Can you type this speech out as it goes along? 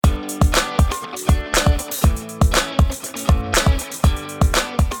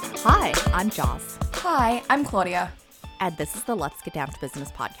I'm Joss. Hi, I'm Claudia. And this is the Let's Get Down to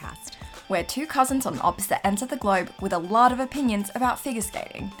Business podcast. We're two cousins on opposite ends of the globe with a lot of opinions about figure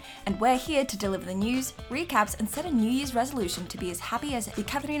skating. And we're here to deliver the news, recaps, and set a New Year's resolution to be as happy as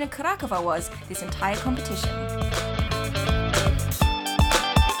Ekaterina Kurakova was this entire competition.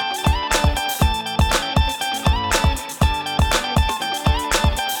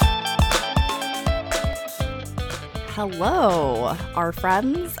 Hello, our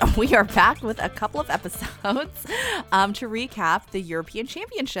friends. We are back with a couple of episodes to recap the European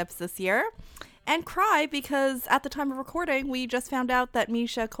Championships this year and cry because at the time of recording, we just found out that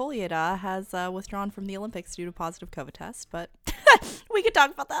Misha Kolyeda has withdrawn from the Olympics due to a positive COVID test, but we can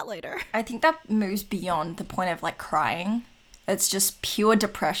talk about that later. I think that moves beyond the point of crying. It's just pure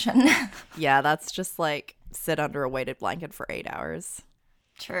depression. Yeah, that's just sit under a weighted blanket for 8 hours.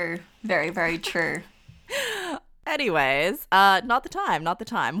 True. Very, very true. Anyways, not the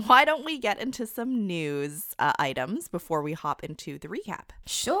time. Why don't we get into some news items before we hop into the recap?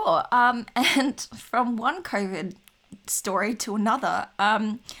 Sure. And from one COVID story to another.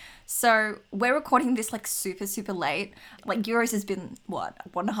 So we're recording this super, super late. Euros has been,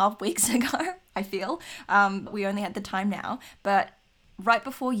 1.5 weeks ago, I feel. We only had the time now. But right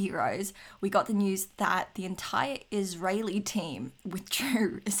before Euros, we got the news that the entire Israeli team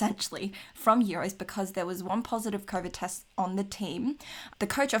withdrew, essentially, from Euros because there was one positive COVID test on the team. The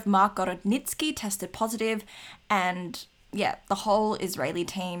coach of Mark Gorodnitsky tested positive, and the whole Israeli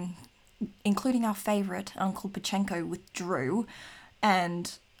team, including our favourite, Uncle Pachenko, withdrew.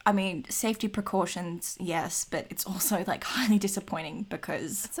 And I mean, safety precautions, yes, but it's also highly disappointing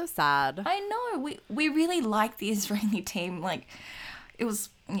because it's so sad. I know, we really like the Israeli team. It was,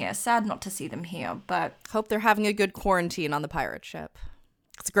 sad not to see them here, but hope they're having a good quarantine on the pirate ship.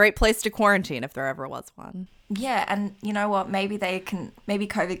 It's a great place to quarantine if there ever was one. Yeah, and you know what? Maybe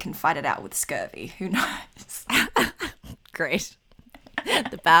COVID can fight it out with scurvy. Who knows? Great.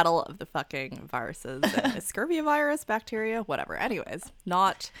 The battle of the fucking viruses. Is scurvy a virus, bacteria, whatever. Anyways,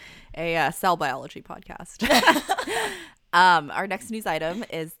 not a cell biology podcast. Our next news item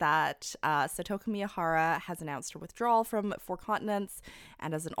is that Satoko Miyahara has announced her withdrawal from Four Continents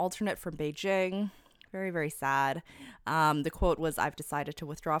and as an alternate from Beijing. Very, very sad. The quote was, "I've decided to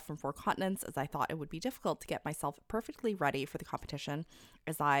withdraw from Four Continents as I thought it would be difficult to get myself perfectly ready for the competition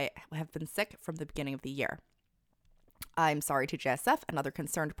as I have been sick from the beginning of the year. I'm sorry to JSF and other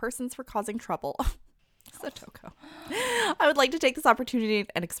concerned persons for causing trouble." Satoko. "I would like to take this opportunity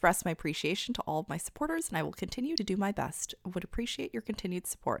and express my appreciation to all of my supporters, and I will continue to do my best. I would appreciate your continued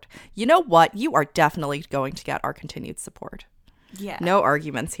support." You know what? You are definitely going to get our continued support. Yeah. No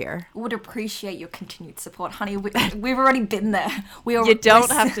arguments here. Would appreciate your continued support, honey. We've already been there. You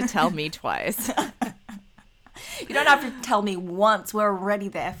don't have to tell me twice. You don't have to tell me once. We're already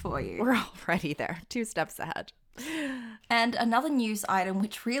there for you. We're already there. 2 steps ahead. And another news item,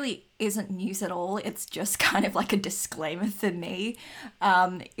 which really isn't news at all, it's just kind of a disclaimer for me,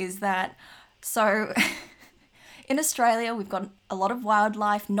 is that, so in Australia, we've got a lot of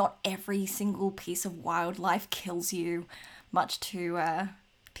wildlife. Not every single piece of wildlife kills you, much to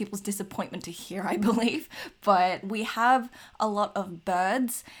people's disappointment to hear, I believe. But we have a lot of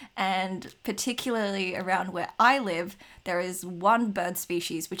birds, and particularly around where I live, there is one bird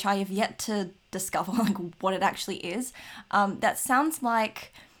species, which I have yet to discover what it actually is. That sounds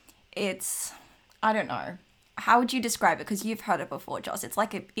like it's, I don't know. How would you describe it? Because you've heard it before, Joss. It's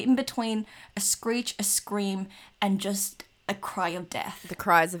in between a screech, a scream, and just a cry of death. The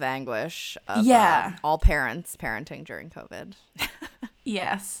cries of anguish of all parents parenting during COVID.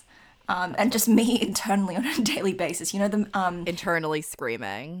 Yes. And just me internally on a daily basis. Internally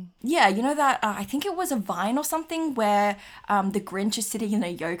screaming. Yeah, that, I think it was a Vine or something where the Grinch is sitting in a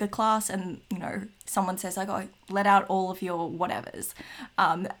yoga class and, someone says, oh, let out all of your whatevers.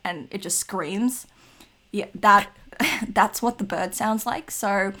 And it just screams. Yeah, that's what the bird sounds like.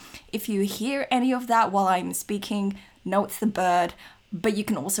 So if you hear any of that while I'm speaking, know it's the bird, but you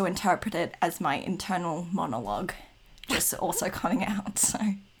can also interpret it as my internal monologue just also coming out. So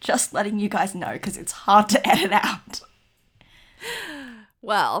just letting you guys know because it's hard to edit out.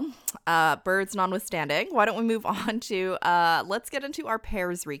 Well, birds notwithstanding, why don't we move on to, let's get into our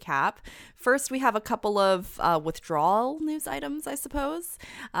pairs recap. First, we have a couple of withdrawal news items, I suppose.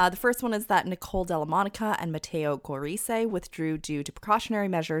 The first one is that Nicole Della Monica and Matteo Gorise withdrew due to precautionary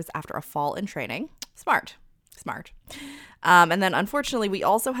measures after a fall in training. Smart. And then, unfortunately, we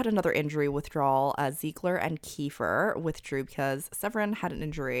also had another injury withdrawal. Ziegler and Kiefer withdrew because Severin had an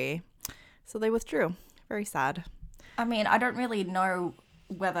injury. So they withdrew. Very sad. I mean, I don't really know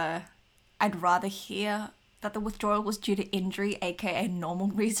whether I'd rather hear that the withdrawal was due to injury, aka normal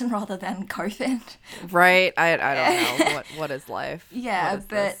reason, rather than COVID. Right. I don't know. What is life? Yeah, What is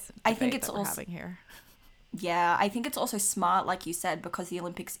but this I think debate it's that we're also having here? Yeah, I think it's also smart, like you said, because the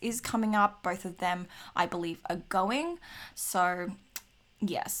Olympics is coming up. Both of them, I believe, are going. So,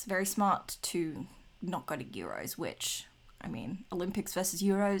 yes, very smart to not go to Euros, which, I mean, Olympics versus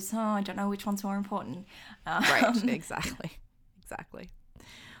Euros, I don't know which one's more important. Right. Exactly. Exactly.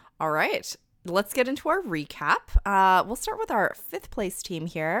 All right. Let's get into our recap. We'll start with our 5th place team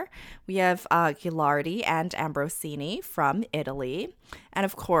here. We have Ghilardi and Ambrosini from Italy. And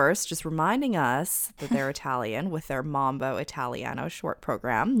of course, just reminding us that they're Italian with their Mambo Italiano short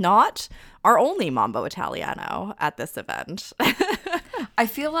program. Not our only Mambo Italiano at this event. I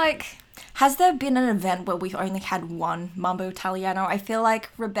feel like, has there been an event where we've only had one Mambo Italiano? I feel like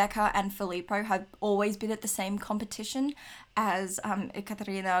Rebecca and Filippo have always been at the same competition as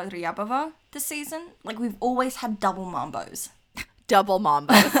Ekaterina Ryabova this season. Like, we've always had double Mambos. Double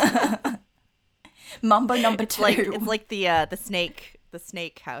Mambos. Mambo number 2. It's like the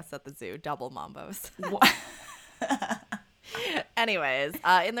snake house at the zoo. Double Mambos. Anyways,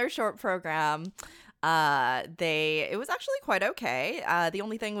 in their short program, it was actually quite okay. The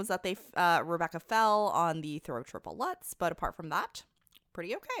only thing was that Rebecca fell on the throw triple Lutz, but apart from that,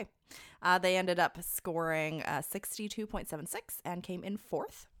 pretty okay. They ended up scoring 62.76 and came in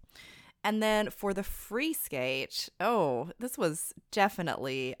 4th. And then for the free skate, this was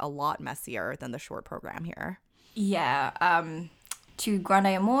definitely a lot messier than the short program here. Yeah, to Grande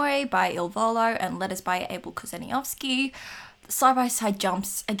Amore by Il Volo and Letters by Abel Kozeniowski. Side-by-side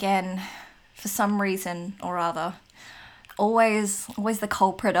jumps, again, for some reason or other, always the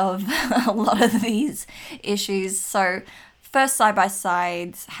culprit of a lot of these issues. So first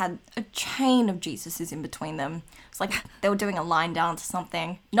side-by-sides had a chain of Jesuses in between them. It's like they were doing a line dance or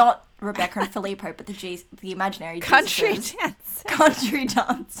something. Not Rebecca and Filippo, but the imaginary country Jesuses. dance. Country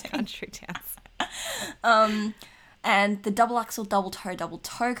dance. Country dance. And the double axel, double toe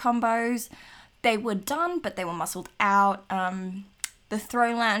combos, they were done, but they were muscled out. The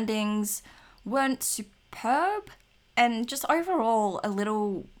throw landings weren't superb, and just overall a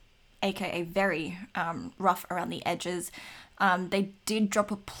little, aka very rough around the edges. They did drop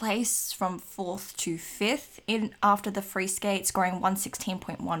a place from 4th to 5th in after the free skate, scoring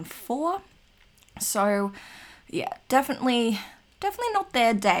 116.14. So, yeah, definitely not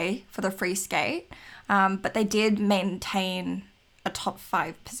their day for the free skate, but they did maintain a top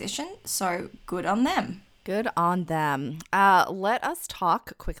 5 position, so good on them. Good on them. Let us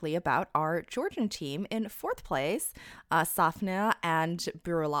talk quickly about our Georgian team in 4th place, Safna and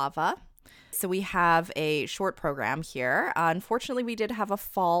Burulava. So we have a short program here. Unfortunately, we did have a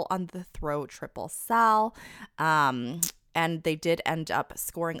fall on the throw triple Sal, and they did end up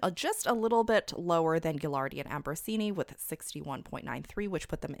scoring just a little bit lower than Ghilardi and Ambrosini with 61.93, which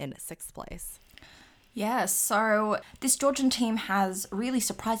put them in 6th place. Yeah, so this Georgian team has really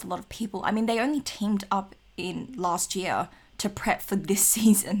surprised a lot of people. I mean, they only teamed up in last year to prep for this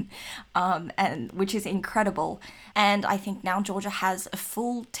season, and which is incredible. And I think now Georgia has a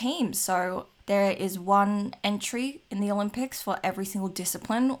full team. So there is one entry in the Olympics for every single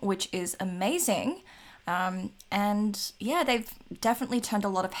discipline, which is amazing. And yeah, they've definitely turned a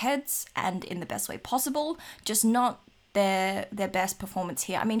lot of heads, and in the best way possible, just not their best performance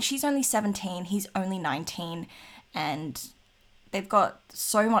here. I mean, she's only 17, he's only 19, and they've got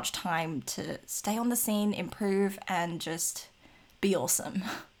so much time to stay on the scene, improve, and just be awesome.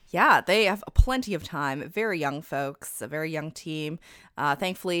 Yeah, they have plenty of time. Very young folks, a very young team.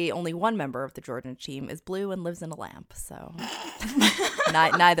 Thankfully, only one member of the Georgian team is blue and lives in a lamp. So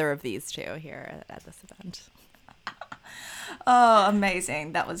neither of these two here at this event. Oh,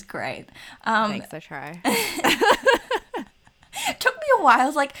 amazing. That was great. Thanks, I try. It took me a while. I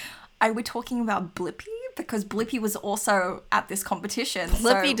was like, are we talking about Blippi? Because Blippi was also at this competition.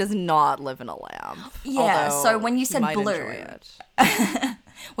 Blippi does not live in a lamp. Yeah, so when you said blue, enjoy it.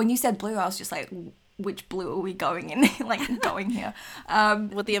 When you said blue, I was just like, which blue are we going in? Going here.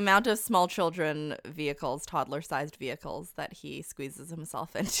 With the amount of small children vehicles, toddler-sized vehicles that he squeezes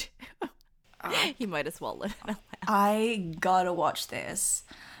himself into, he might as well live in a lamp. I gotta watch this.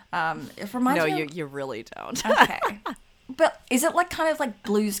 It reminds me. No, you really don't. Okay. But is it kind of like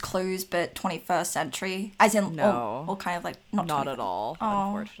Blue's Clues, but 21st century? As in, no, or kind of like not at all. Oh,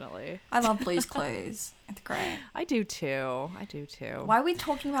 unfortunately, I love Blue's Clues. It's great. I do too. Why are we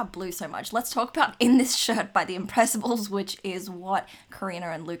talking about blue so much? Let's talk about In This Shirt by the Impressibles, which is what Karina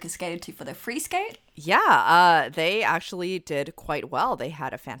and Lucas skated to for their free skate. Yeah, they actually did quite well. They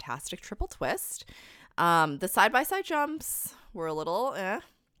had a fantastic triple twist. The side by side jumps were a little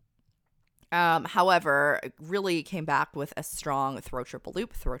However, really came back with a strong throw triple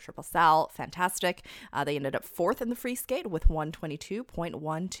loop, throw triple sal. Fantastic. They ended up fourth in the free skate with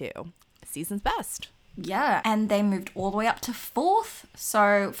 122.12. Season's best. Yeah, and they moved all the way up to fourth.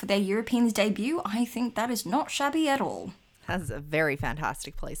 So for their Europeans debut, I think that is not shabby at all. That's a very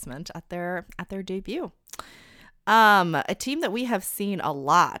fantastic placement at their debut. A team that we have seen a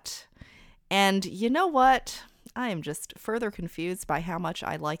lot. And you know what? I am just further confused by how much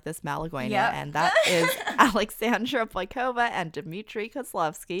I like this Malagueña, Yep. and that is Alexandra Boykova and Dmitry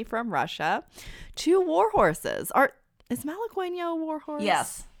Kozlovsky from Russia. Two warhorses. Is Malagueña a warhorse?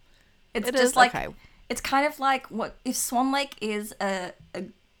 Yes. It's It just is? like, Okay. it's kind of like what if Swan Lake is a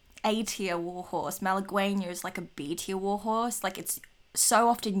A-tier warhorse, Malagueña is like a B-tier warhorse. Like, it's so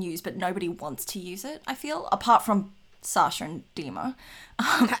often used, but nobody wants to use it, I feel, apart from Sasha and Dima,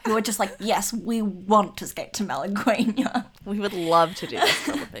 who are just like, yes, we want to skate to Malagueña. We would love to do this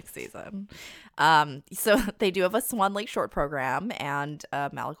for Olympic season. So they do have a Swan Lake short program and a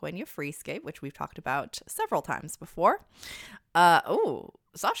Malagueña free skate, which we've talked about several times before.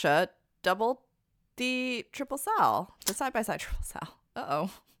 Sasha doubled the triple sal, the side-by-side triple sal. Uh-oh.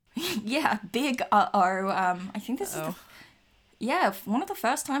 Yeah, big uh-oh. I think this is one of the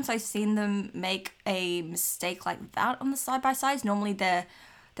first times I've seen them make a mistake like that on the side-by-sides. Normally they're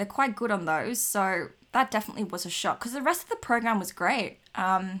quite good on those, so that definitely was a shock because the rest of the program was great.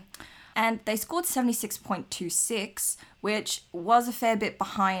 And they scored 76.26, which was a fair bit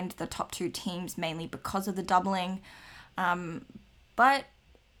behind the top two teams, mainly because of the doubling. But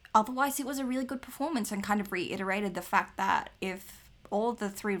otherwise, it was a really good performance and kind of reiterated the fact that if all the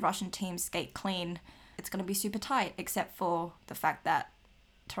three Russian teams skate clean, it's going to be super tight, except for the fact that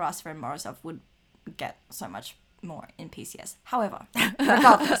Tarasova and Morozov would get so much more in PCS. However,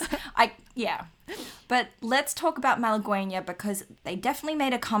 regardless, But let's talk about Malagueña because they definitely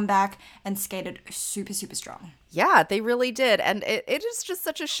made a comeback and skated super, super strong. Yeah, they really did. And it is just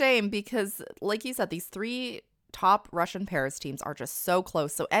such a shame because, like you said, these three top Russian pairs teams are just so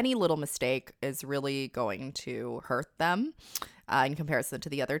close. So any little mistake is really going to hurt them in comparison to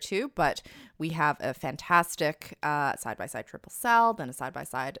the other two. But we have a fantastic side-by-side triple sal, then a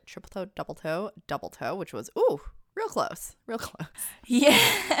side-by-side triple toe, double toe, which was, real close. Yeah.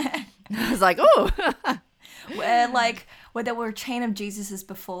 I was like, ooh. Where there were a chain of Jesuses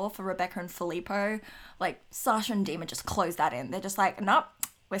before for Rebecca and Filippo, like Sasha and Dima just closed that in. They're just like, nope,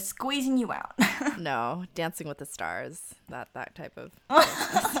 we're squeezing you out. No, Dancing with the Stars, that type of.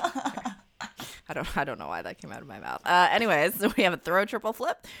 I don't know why that came out of my mouth. Anyways, so we have a throw triple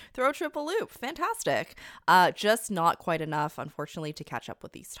flip, throw triple loop. Fantastic. Just not quite enough, unfortunately, to catch up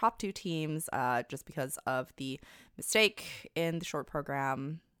with these top two teams just because of the mistake in the short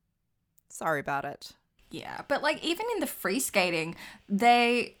program. Sorry about it. Yeah, but like even in the free skating,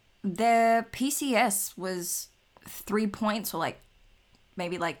 their PCS was 3 points or like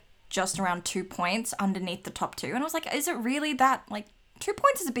maybe like just around 2 points underneath the top two. And I was like, is it really that? Like 2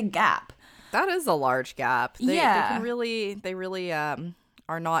 points is a big gap. That is a large gap. They really are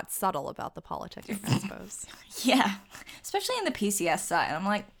not subtle about the politicking, I suppose. Yeah, especially in the PCS side. I'm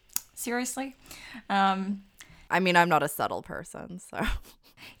like, seriously? I mean, I'm not a subtle person, so.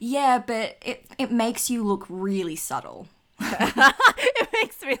 Yeah, but it makes you look really subtle. It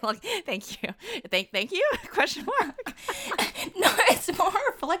makes me look. Thank you. Thank you? Question mark. No, it's more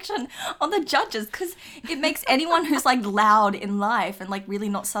a reflection on the judges because it makes anyone who's like loud in life and like really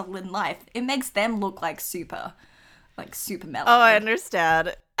not subtle in life, it makes them look like super mellow. Oh, I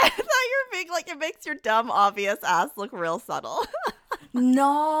understand. I thought you were being like, it makes your dumb, obvious ass look real subtle.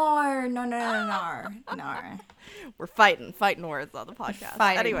 No. We're fighting words on the podcast.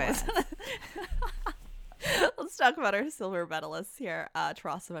 Anyways. Let's talk about our silver medalists here.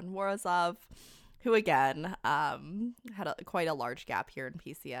 Tarasova and Morozov, who again had quite a large gap here in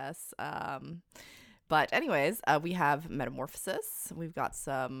PCS. But anyways, we have Metamorphosis. We've got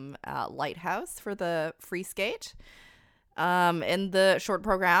some Lighthouse for the free skate. In the short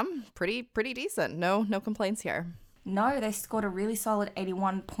program, pretty decent. No complaints here. No, they scored a really solid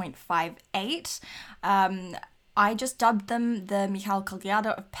 81.58. I just dubbed them the Mikhail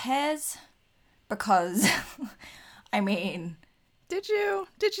Kogliada of pairs because, I mean... Did you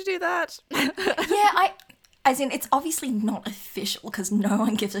do that? Yeah, as in, it's obviously not official because no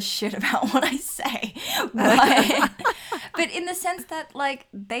one gives a shit about what I say. But in the sense that, like,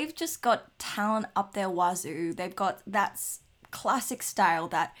 they've just got talent up their wazoo. They've got that classic style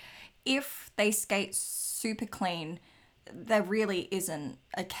that if they skate super clean, there really isn't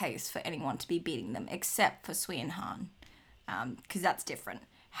a case for anyone to be beating them except for Sui and Han, because that's different.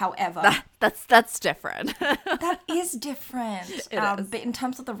 However, That's different. that is different. Is. But in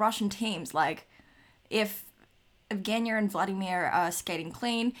terms of the Russian teams, like if Evgenia and Vladimir are skating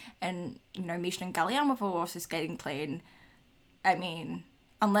clean, and Misha and Galyamov are also skating clean, I mean,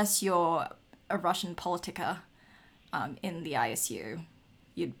 unless you're a Russian politica in the ISU,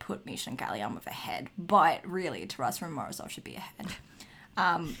 you'd put Misha and Galyamov ahead. But really, Tarasov and Morozov should be ahead.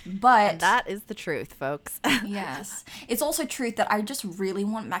 But That is the truth, folks. yes, it's also truth that I just really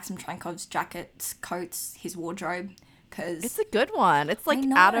want Maxim Trankov's jackets, coats, his wardrobe, because It's a good one. It's like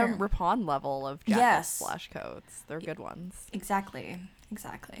know. Adam Rapon level of jackets Yes. / coats. They're good ones. Exactly.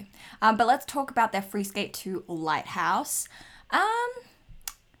 But let's talk about their free skate to Lighthouse.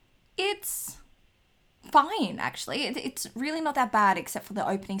 It's fine, actually. It's really not that bad, except for the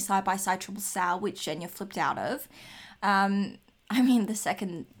opening side-by-side triple sow, which Zhenya flipped out of. I mean, the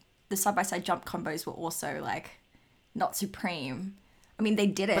side-by-side jump combos were also, like, not supreme. I mean, they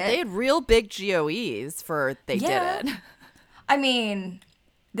did it. But they had real big GOEs for they Yeah. did it. I mean,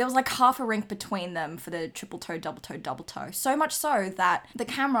 there was like half a rink between them for the triple toe, double toe, double toe. So much so that the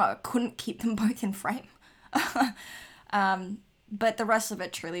camera couldn't keep them both in frame. But the rest of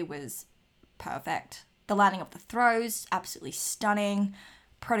it truly was perfect. The landing of the throws, absolutely stunning.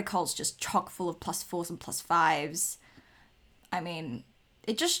 Protocol's just chock full of +4s and +5s. I mean,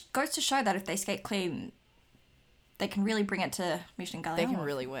 it just goes to show that if they skate clean, they can really bring it to Misha and Galyamov. They can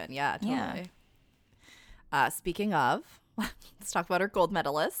really win. Yeah, totally. Yeah. Speaking of, let's talk about our gold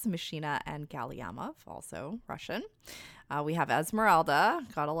medalists, Mishina and Galyamov, also Russian. We have Esmeralda.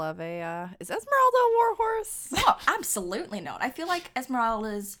 Gotta love is Esmeralda a warhorse? Oh, absolutely not. I feel like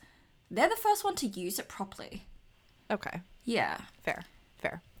Esmeralda's, they're the first one to use it properly. Okay, Yeah. fair.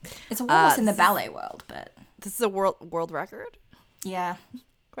 It's a warhorse in the ballet world, but This is a world record? yeah.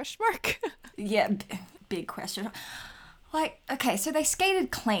 Question mark. Yeah, big question. Like, okay, so they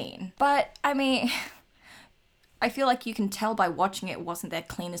skated clean, but I mean, I feel like you can tell by watching it wasn't their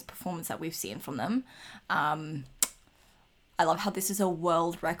cleanest performance that we've seen from them. I love how this is a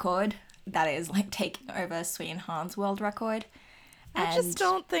world record that is like taking over Sui and Han's world record. I just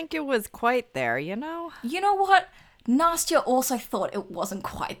don't think it was quite there, you know? You know what? Nastya also thought it wasn't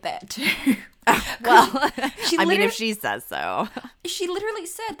quite there too. Well, She I mean, literally- if she says so. She literally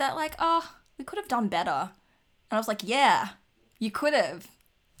said that, like, oh, we could have done better. And I was like, yeah, you could have.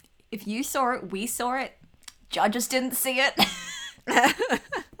 If you saw it, we saw it. Judges didn't see it.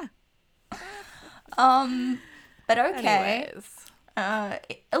 But okay. Anyways.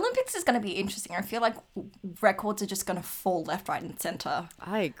 Olympics is going to be interesting. I feel like records are just going to fall left, right, and center,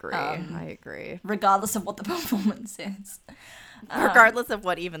 I agree. regardless of what the performance is. Regardless of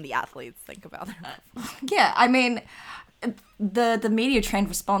what even the athletes think about their performance. Yeah, I mean, the media trained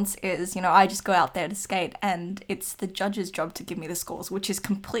response is, I just go out there to skate and it's the judge's job to give me the scores, which is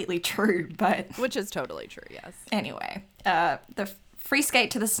completely true, but Which is totally true, yes. anyway. The free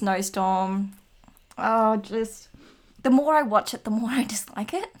skate to the snowstorm, the more I watch it, the more I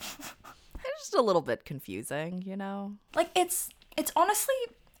dislike it. It's just a little bit confusing, you know? Like, it's honestly,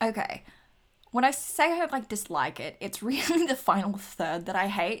 okay, when I say I dislike it, it's really the final third that I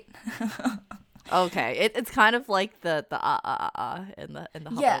hate. Okay, it's kind of like the in the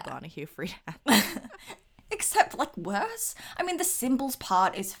Hubble Yeah. Donahue free dance. Except, worse. I mean, the symbols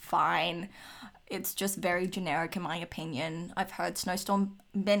part is fine. It's just very generic, in my opinion. I've heard Snowstorm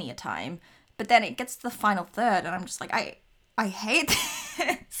many a time. But then it gets to the final third, and I'm just like, I hate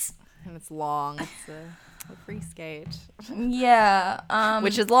this. And it's long. It's a free skate. Yeah.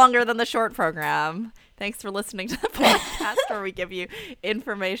 Which is longer than the short program. Thanks for listening to the podcast where we give you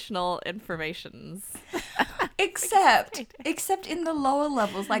informations. Except in the lower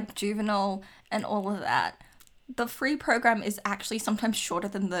levels, like juvenile and all of that, the free program is actually sometimes shorter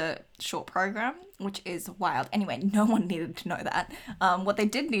than the short program, which is wild. Anyway, no one needed to know that. What they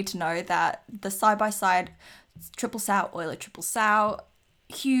did need to know that the side-by-side triple sow, Euler triple sow,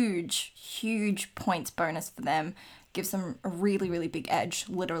 huge points bonus for them. Gives them a really, really big edge,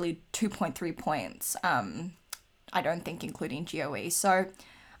 literally 2.3 points. I don't think including GOE. So,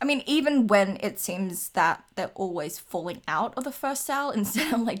 I mean, even when it seems that they're always falling out of the first sow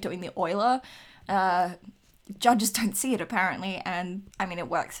instead of doing the Euler, judges don't see it apparently, and I mean, it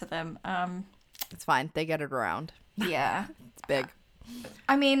works for them. It's fine. They get it around. Yeah. It's big.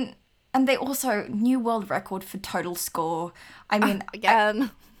 I mean, and they also, new world record for total score. I mean,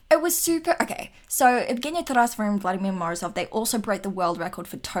 Again. it was super. Okay, so Evgenia Tarasova and Vladimir Morozov, they also broke the world record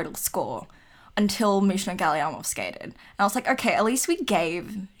for total score until Misha and Galyamov skated. And I was like, okay, at least we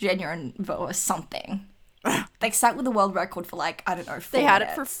gave Zhenya and Voa something. They sat with the world record for 4 They had it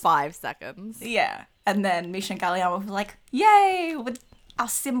minutes. for 5 seconds. Yeah. And then Misha and Galyamov were like, yay! our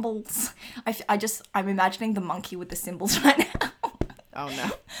symbols. I'm imagining the monkey with the symbols right now.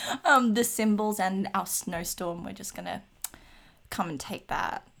 Oh no. The symbols and our snowstorm. We're just gonna come and take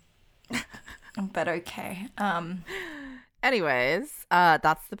that. But okay. Anyways,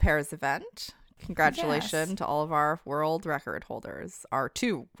 that's the pairs event. Congratulations to all of our world record holders. Our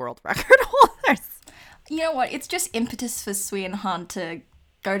 2 world record holders. You know what? It's just impetus for Sui and Han to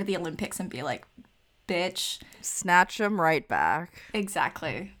go to the Olympics and be like, bitch. Snatch them right back.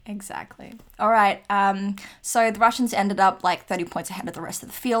 Exactly. All right. So the Russians ended up like 30 points ahead of the rest of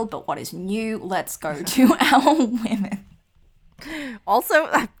the field, but what is new? Let's go to our women. Also,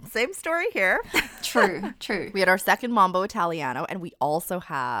 same story here. True. We had our second Mambo Italiano, and we also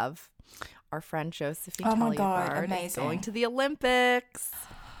have our friend Josephine Tellier amazing. going to the Olympics.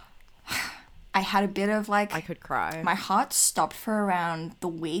 I had a bit of like... I could cry. My heart stopped for around the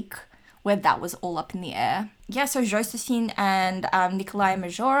week where that was all up in the air. Yeah, so Josephine and Nikolai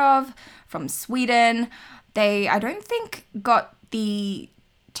Majorov from Sweden, they, I don't think, got the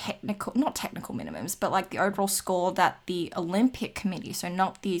not technical minimums, but like the overall score that the Olympic Committee, so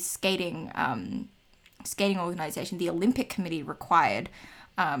not the skating organization, the Olympic Committee required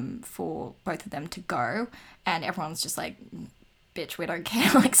for both of them to go. And everyone's just like, bitch, we don't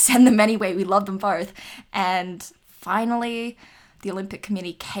care. Like, send them anyway. We love them both. And finally, the Olympic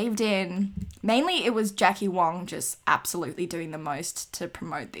Committee caved in. Mainly, it was Jackie Wong just absolutely doing the most to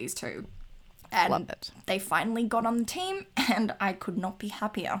promote these two. And love it. They finally got on the team, and I could not be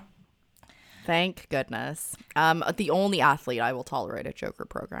happier. Thank goodness. The only athlete I will tolerate a Joker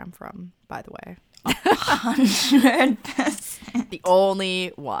program from, by the way. 100%. The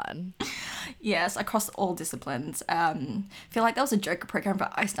only one. Yes, across all disciplines. Feel like there was a Joker program for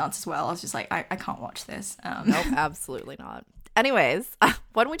ice dance as well. I was just like, I can't watch this. Nope, absolutely not. Anyways,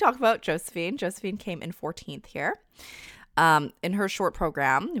 why don't we talk about Josephine? Josephine came in 14th here. In her short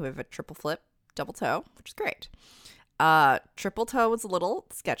program, we have a triple flip, double toe, which is great. Triple toe was a little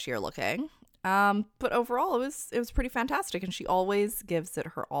sketchier looking. But overall, it was pretty fantastic, and she always gives it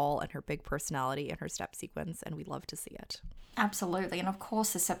her all and her big personality and her step sequence, and we love to see it. Absolutely, and of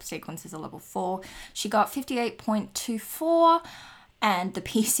course the step sequence is a level 4. She got 58.24, and the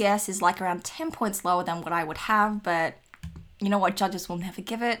PCS is like around 10 points lower than what I would have, but you know what? Judges will never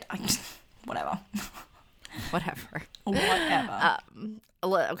give it. Whatever. Whatever.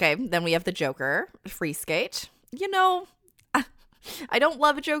 Okay, then we have the Joker free skate. You know, I don't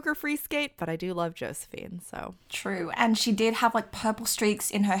love a Joker free skate, but I do love Josephine, so. True. And she did have like purple streaks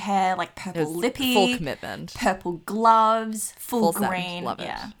in her hair, like purple lippy. Full commitment. Purple gloves, full green. Send. Love it.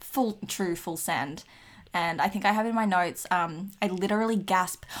 Yeah. Full send. And I think I have in my notes, I literally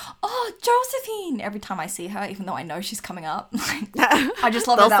gasp, "Oh, Josephine!" every time I see her, even though I know she's coming up. I just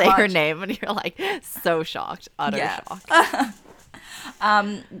love her that much. They'll say her name and you're like so shocked, utter shock.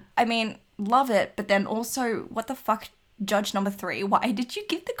 I mean, love it, but then also, what the fuck, judge number 3, why did you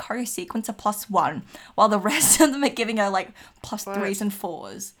give the choreo sequence a +1 while the rest of them are giving her like +3s and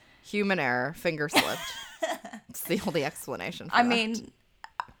 4s? Human error, finger slipped. It's the only explanation for I that. mean,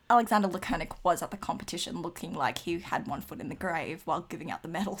 Alexander Lukernik was at the competition looking like he had one foot in the grave while giving out the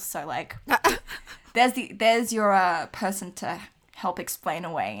medals. So like, there's your person to help explain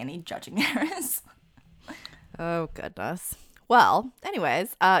away any judging errors. Oh goodness. Well,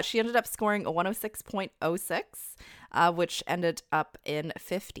 anyways, she ended up scoring a 106.06, which ended up in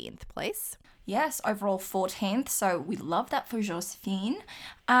 15th place. Yes, overall 14th, so we love that for Josephine.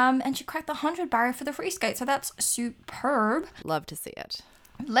 And she cracked the 100 barrier for the free skate, so that's superb. Love to see it.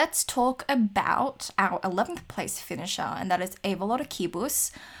 Let's talk about our 11th place finisher, and that is Eva-Lotta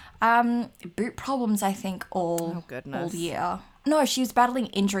Kibus. Boot problems, I think, all year. No, she was battling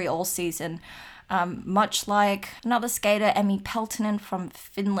injury all season. Much like another skater, Emmy Peltonen from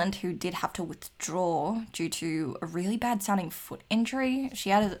Finland, who did have to withdraw due to a really bad sounding foot injury. She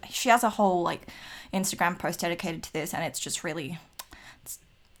has a whole like Instagram post dedicated to this, and it's just really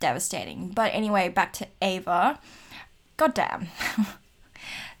devastating. But anyway, back to Ava. Goddamn.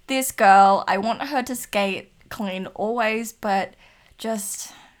 This girl, I want her to skate clean always, but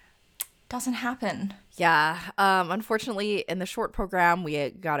just doesn't happen. Yeah, unfortunately, in the short program, we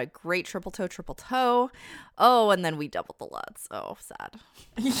got a great triple toe. Oh, and then we doubled the LUTs. Oh, sad.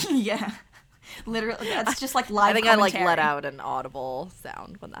 Yeah, literally, that's just like live I think commentary. I let out an audible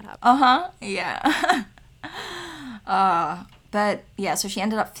sound when that happened. Yeah. But yeah, so she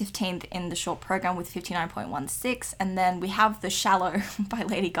ended up 15th in the short program with 59.16, and then we have the Shallow by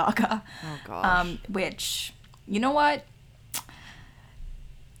Lady Gaga. Oh gosh. Which, you know what?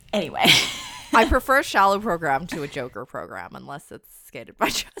 Anyway. I prefer Shallow program to a Joker program, unless it's skated by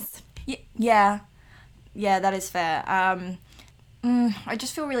Justin. Yeah, that is fair. I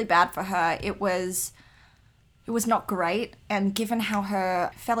just feel really bad for her. It was not great, and given how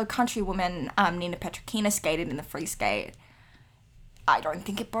her fellow countrywoman Nina Petrokina skated in the free skate, I don't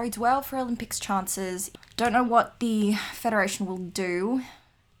think it bodes well for Olympics chances. Don't know what the federation will do,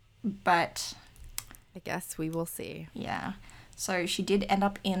 but I guess we will see. yeah. So she did end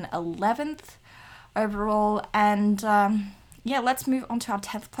up in 11th overall, and let's move on to our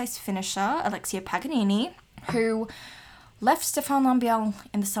 10th place finisher, Alexia Paganini, who left Stefan Lambiel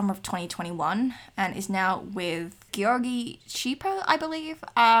in the summer of 2021 and is now with Georgi Shipa, I believe,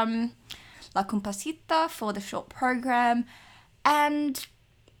 La Compasita for the short program. And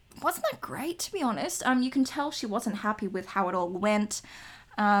wasn't that great, to be honest? You can tell she wasn't happy with how it all went.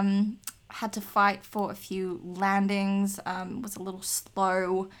 Had to fight for a few landings, was a little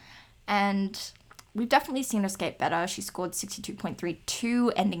slow, and we've definitely seen her skate better. She scored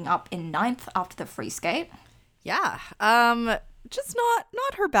 62.32, ending up in 9th after the free skate. Yeah. Just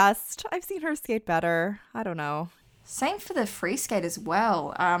not her best. I've seen her skate better. I don't know. Same for the free skate as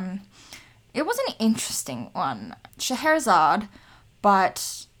well. It was an interesting one. Scheherazade,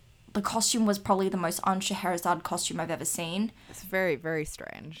 but the costume was probably the most un-Scheherazade costume I've ever seen. It's very, very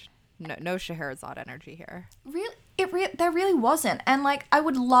strange. No Scheherazade energy here. There really wasn't. And, like, I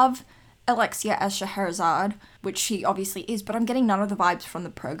would love Alexia as Scheherazade, which she obviously is, but I'm getting none of the vibes from the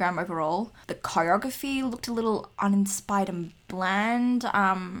program overall. The choreography looked a little uninspired and bland.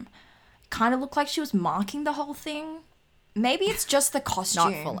 Kind of looked like she was marking the whole thing. Maybe it's just the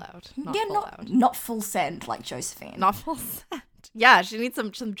costume. Not full out. Not full send like Josephine. Not full send. Yeah, she needs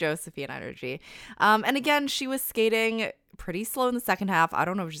some Josephine energy. And again, she was skating pretty slow in the second half. I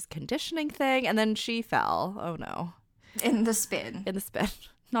don't know if it was just a conditioning thing, and then she fell. Oh no. In the spin.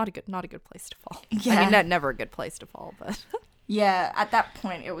 Not a good place to fall. Yeah. I mean, never a good place to fall, but yeah, at that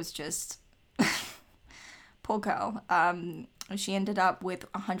point it was just poor girl. She ended up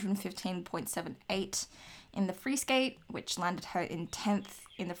with 115.78 in the free skate, which landed her in 10th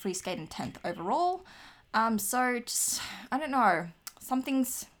in the free skate and 10th overall. So just, I don't know,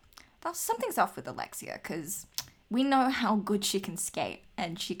 something's off with Alexia, because we know how good she can skate,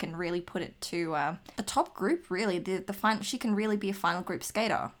 and she can really put it to a top group, really. The final, she can really be a final group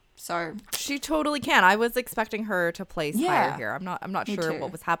skater. So she totally can. I was expecting her to place higher here. I'm not sure too.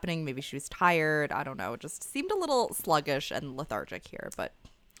 what was happening. Maybe she was tired. I don't know. It just seemed a little sluggish and lethargic here, but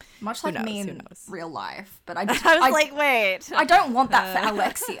much like me in real life. But I was like, wait. I don't want that for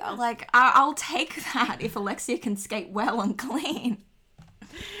Alexia. Like, I'll take that if Alexia can skate well and clean.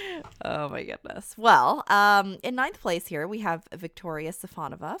 Oh my goodness. Well, in 9th place here, we have Victoria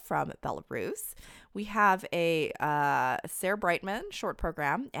Stefanova from Belarus. We have a Sarah Brightman short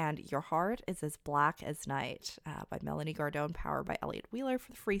program, and Your Heart is as Black as Night by Melanie Gardone, powered by Elliot Wheeler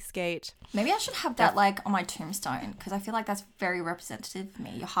for the free skate. Maybe I should have that like on my tombstone, because I feel like that's very representative of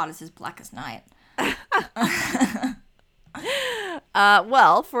me. Your heart is as black as night.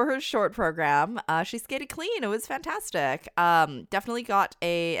 Well, for her short program, she skated clean. It was fantastic. Definitely got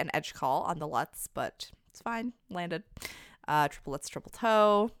an edge call on the Lutz, but it's fine. Landed. Triple Lutz, triple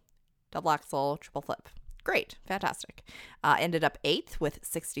toe, double axel, triple flip. Great. Fantastic. Ended up 8th with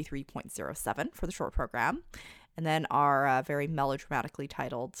 63.07 for the short program. And then our very melodramatically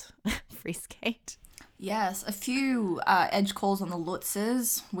titled free skate. Yes, a few edge calls on the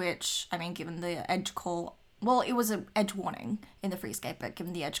Lutzes, which, I mean, given the edge call, well, it was an edge warning in the free skate, but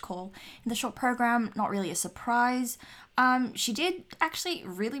given the edge call in the short program, not really a surprise. She did actually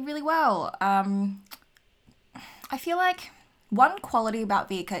really, really well. I feel like one quality about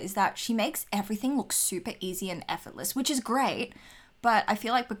Vika is that she makes everything look super easy and effortless, which is great, but I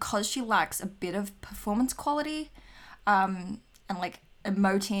feel like because she lacks a bit of performance quality, and like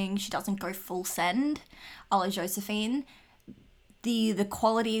emoting, she doesn't go full send, a la Josephine, the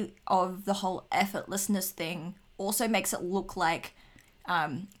quality of the whole effortlessness thing also makes it look like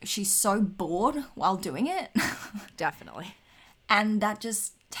she's so bored while doing it. Definitely. And that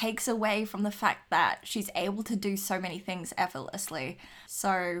just takes away from the fact that she's able to do so many things effortlessly.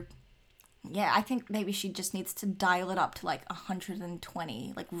 So yeah, I think maybe she just needs to dial it up to like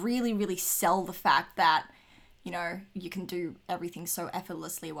 120, like really, really sell the fact that, you know, you can do everything so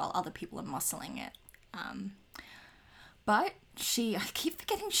effortlessly while other people are muscling it. But I keep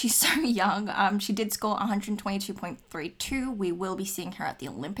forgetting she's so young. She did score 122.32. We will be seeing her at the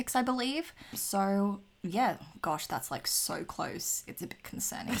Olympics, I believe. So yeah, gosh, that's like so close. It's a bit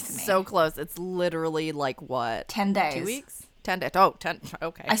concerning to me. So close. It's literally like what? 10 days. 2 weeks? 10 days. Oh, 10.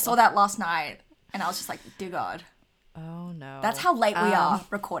 Okay. I saw that last night and I was just like, dear God. Oh no. That's how late we are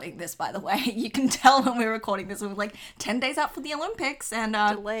recording this, by the way. You can tell when we're recording this. We're like 10 days out for the Olympics and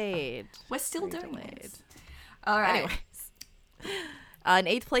delayed. We're still Very doing delayed. this. All right. Anyways. In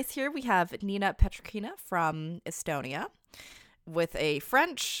 8th place here, we have Nina Petrikina from Estonia with a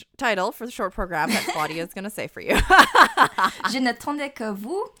French title for the short program that Claudia is going to say for you. Je n'attendais que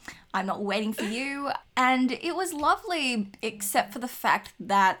vous. I'm not waiting for you. And it was lovely, except for the fact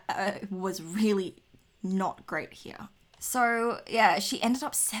that it was really not great here. So, yeah, she ended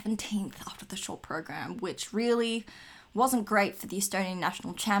up 17th after the short program, which really wasn't great for the Estonian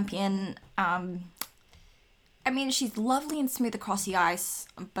national champion. I mean, she's lovely and smooth across the ice,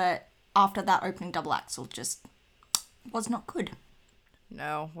 but after that opening double axel just was not good.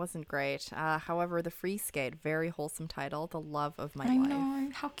 No, wasn't great. However, the free skate, very wholesome title, the love of my life. I know,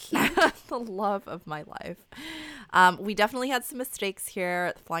 how cute. The love of my life. We definitely had some mistakes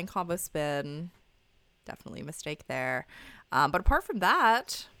here. The flying combo spin, definitely a mistake there. But apart from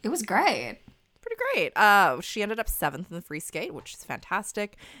that, It was great. pretty great. She ended up 7th in the free skate, which is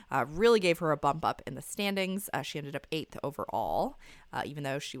fantastic. Really gave her a bump up in the standings. She ended up 8th overall, even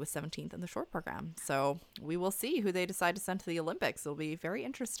though she was 17th in the short program. So we will see who they decide to send to the Olympics. It'll be very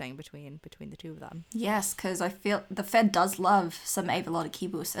interesting between the two of them. Yes, because I feel the Fed does love some Eva Lotta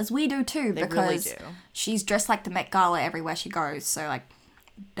Kibus, as we do too, They because really do. she's dressed like the Met Gala everywhere she goes. So, like,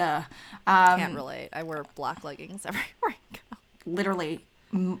 duh. Can't relate. I wear black leggings everywhere I go. Literally,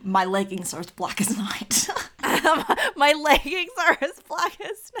 my leggings are as black as night. My leggings are as black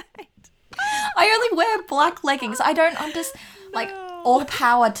as night. I only wear black leggings. I don't understand. Like, all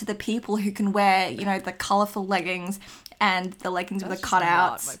power to the people who can wear, you know, the colourful leggings and the leggings with That's the just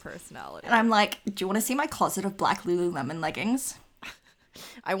not cutouts. my personality. And I'm like, do you want to see my closet of black Lululemon leggings?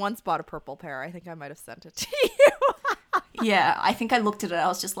 I once bought a purple pair. I think I might have sent it to you. Yeah, I think I looked at it. I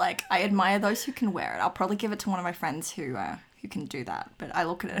was just like, I admire those who can wear it. I'll probably give it to one of my friends who can do that. But I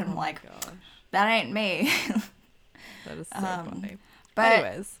look at it and I'm like, Gosh, that ain't me. that is so funny.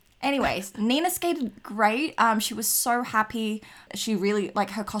 but- Anyways, Nina skated great. She was so happy. She really, like,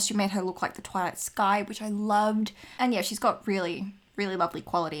 her costume made her look like the Twilight Sky, which I loved. And yeah, she's got really, really lovely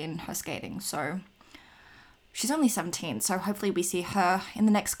quality in her skating. So she's only 17, so hopefully we see her in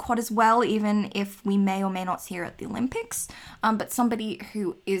the next quad as well, even if we may or may not see her at the Olympics. But somebody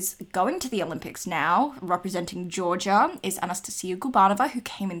who is going to the Olympics now, representing Georgia, is Anastasia Gubanova, who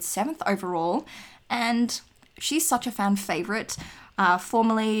came in 7th overall. And she's such a fan favorite,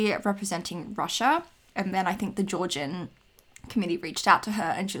 formerly representing Russia. And then I think the Georgian committee reached out to her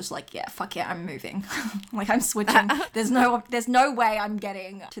and she was like, yeah, fuck yeah, I'm moving. Like, I'm switching. There's no way I'm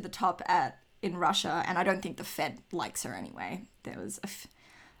getting to the top in Russia. And I don't think the Fed likes her anyway. There was a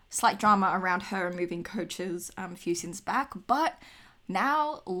slight drama around her moving coaches a few seasons back. But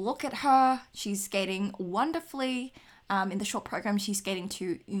now look at her. She's skating wonderfully. In the short program, she's skating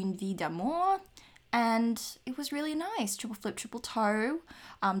to Une Vie d'Amour. And it was really nice. Triple flip, triple toe,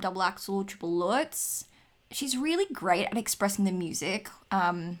 double axel, triple lutz. She's really great at expressing the music.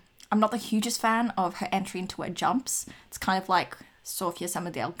 I'm not the hugest fan of her entry into her jumps. It's kind of like Sofia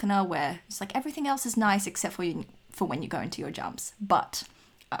Samodelkina, where it's like everything else is nice except for when you go into your jumps. But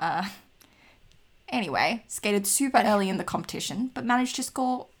anyway, skated super early in the competition, but managed to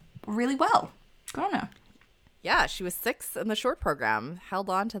score really well. Good on her. Yeah, she was 6th in the short program. Held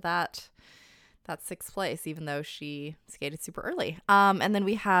on to that 6th place, even though she skated super early. And then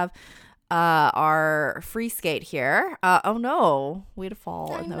we have our free skate here. Oh no, we had a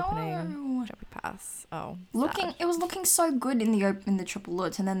fall in the opening jumping pass. Oh, sad. It was looking so good in the triple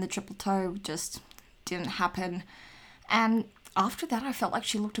lutz, and then the triple toe just didn't happen. And after that, I felt like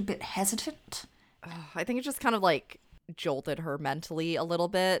she looked a bit hesitant. I think it just kind of like jolted her mentally a little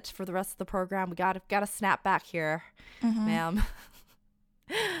bit for the rest of the program. We gotta snap back here, ma'am.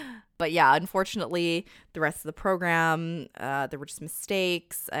 But yeah, unfortunately, the rest of the program, there were just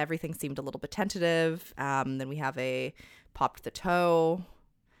mistakes. Everything seemed a little bit tentative. Then we have a popped the toe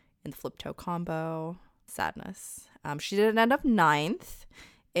in the flip toe combo. Sadness. She did end up 9th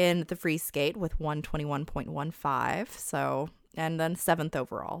in the free skate with 121.15. So, and then 7th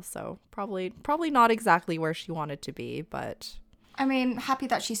overall. So probably not exactly where she wanted to be, but I mean, happy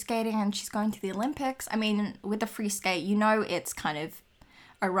that she's skating and she's going to the Olympics. I mean, with the free skate, you know it's kind of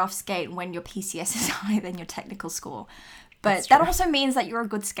a rough skate when your PCS is higher than your technical score. But that also means that you're a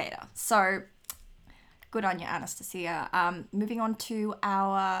good skater. So good on you, Anastasia. Moving on to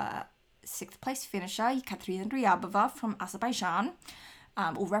our 6th place finisher, Ekaterina Ryabova from Azerbaijan.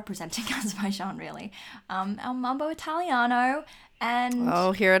 Or representing Azerbaijan, really. Our Mambo Italiano. And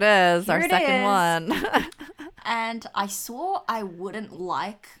oh, here it is, our second one. And I wouldn't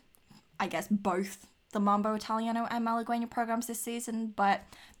like, I guess, both the Mambo Italiano and Malagueña programs this season, but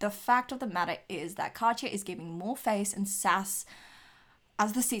the fact of the matter is that Katya is giving more face and sass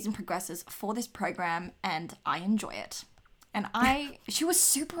as the season progresses for this program, and I enjoy it. And she was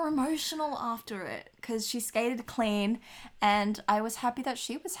super emotional after it because she skated clean, and I was happy that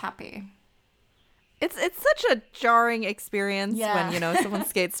she was happy. It's such a jarring experience Yeah. when, you know, someone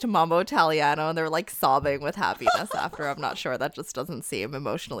skates to Mambo Italiano and they're like sobbing with happiness after. I'm not sure. That just doesn't seem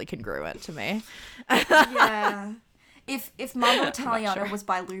emotionally congruent to me. Yeah. If Mambo Italiano was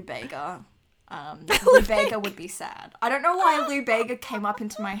by Lou Bega, Lou Bega would be sad. I don't know why Lou Bega came up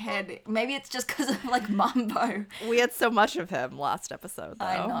into my head. Maybe it's just because of like Mambo. We had so much of him last episode, though.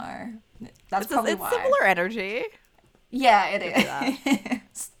 I know. That's probably it's why. similar energy. Yeah, it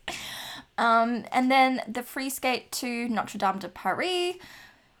is. And then the free skate to Notre Dame de Paris.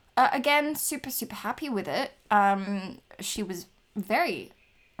 Again, super, super happy with it. She was very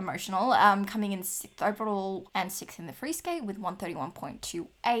emotional, coming in 6th overall and 6th in the free skate with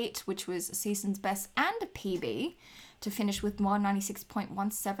 131.28, which was a season's best and a PB, to finish with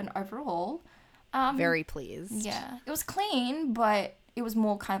 196.17 overall. Very pleased. Yeah, it was clean, but it was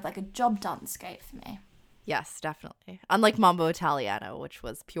more kind of like a job done skate for me. Yes, definitely. Unlike Mambo Italiano, which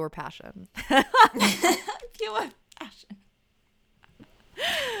was pure passion. Pure passion.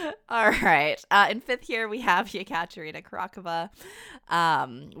 All right. In 5th here, we have Yekaterina Karakova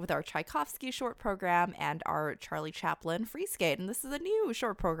with our Tchaikovsky short program and our Charlie Chaplin free skate. And this is a new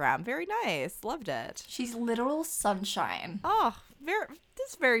short program. Very nice. Loved it. She's literal sunshine. Oh, this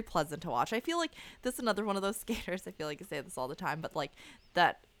is very pleasant to watch. I feel like this is another one of those skaters. I feel like I say this all the time, but like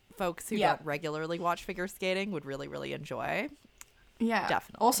that folks who don't regularly watch figure skating would really, really enjoy. Yeah.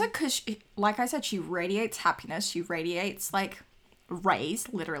 Definitely. Also, because, like I said, she radiates happiness. She radiates, like, rays,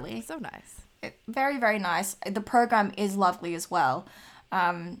 literally. So nice. Very, very nice. The program is lovely as well.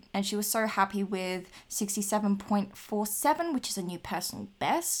 And she was so happy with 67.47, which is a new personal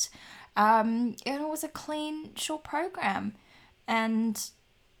best. And it was a clean, short program. And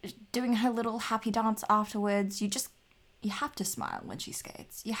doing her little happy dance afterwards, you have to smile when she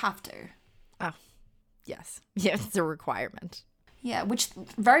skates. You have to. Oh, yes. Yeah, it's a requirement. Yeah, which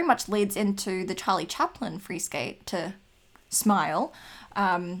very much leads into the Charlie Chaplin free skate to smile.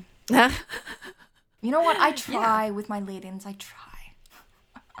 You know what? I try with my lead-ins. I try.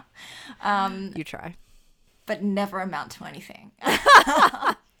 You try. But never amount to anything.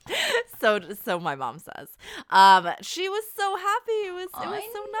 So my mom says. She was so happy. It was so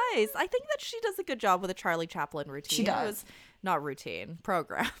nice. I think that she does a good job with a Charlie Chaplin routine. She does. It was not routine,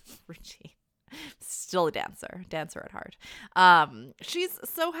 program routine. Still a dancer at heart. She's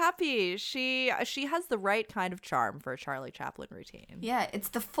so happy. She has the right kind of charm for a Charlie Chaplin routine. Yeah, it's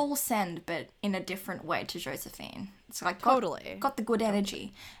the full send, but in a different way to Josephine. It's like Totally got the good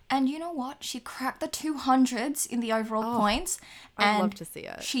energy. And you know what? She cracked the 200s in the overall points. I'd love to see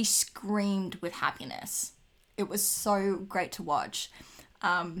it. She screamed with happiness. It was so great to watch.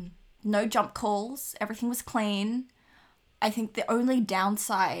 No jump calls. Everything was clean. I think the only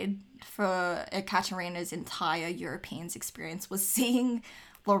downside for Ekaterina's entire Europeans experience was seeing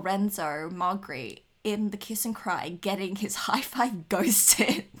Lorenzo Magri in the Kiss and Cry getting his high five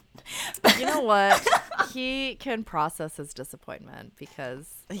ghosted. You know what? He can process his disappointment because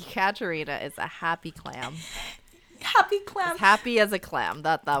Ekaterina is a happy clam. Happy clam. As happy as a clam.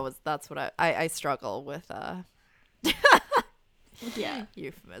 That's what I struggle with. Yeah.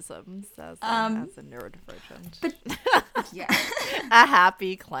 Euphemisms as a neurodivergent. But yeah. A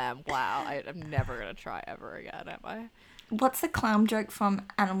happy clam. Wow. I'm never going to try ever again, am I? What's the clam joke from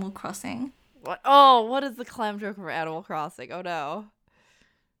Animal Crossing? What is the clam joke from Animal Crossing? Oh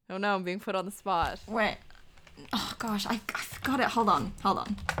no, I'm being put on the spot. Wait. Oh gosh, I forgot it. Hold on.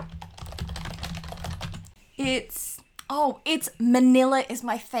 It's Manila is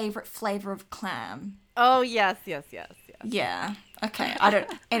my favorite flavor of clam. Oh yes. Yeah. Okay.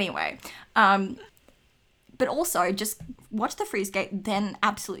 Anyway. But also just watch the free skate, then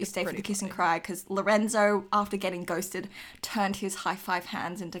absolutely stay for the kiss and cry, because Lorenzo, after getting ghosted, turned his high five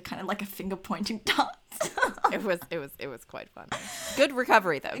hands into kind of like a finger pointing dance. It was quite funny. Good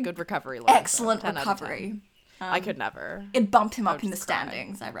recovery though. Good recovery. Lorenzo. Excellent 10 out of 10. recovery. I could never. It bumped him up in the just cry.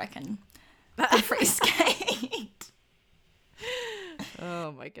 standings, I reckon. The free skate.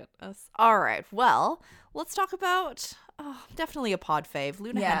 Oh my goodness. All right. Well, let's talk about definitely a pod fave.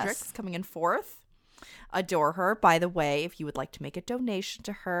 Luna Hendricks coming in 4th. Adore her. By the way, if you would like to make a donation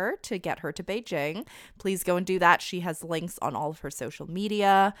to her to get her to Beijing, please go and do that. She has links on all of her social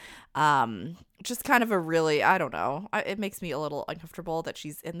media. Just kind of a really, I don't know. It makes me a little uncomfortable that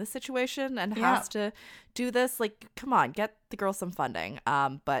she's in this situation and has to do this. Like, come on, get the girl some funding.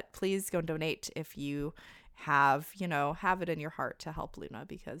 But please go and donate if you have it in your heart to help Luna,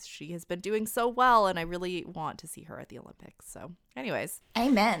 because she has been doing so well and I really want to see her at the Olympics. So anyways.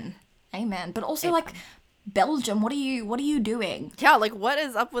 Amen. But also, like, Belgium, what are you doing? Yeah, like what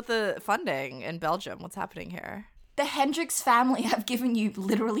is up with the funding in Belgium? What's happening here? The Hendricks family have given you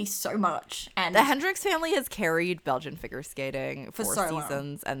literally so much, and The Hendricks family has carried Belgian figure skating for so long.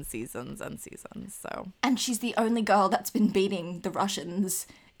 seasons and seasons and seasons. So and she's the only girl that's been beating the Russians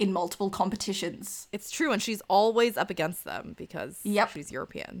in multiple competitions. it's true, and she's always up against them because Yep. she's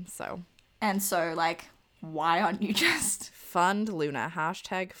European. So And so, like, why aren't you just fund Luna.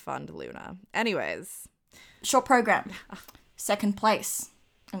 Hashtag fund Luna. Anyways, short program? Second place,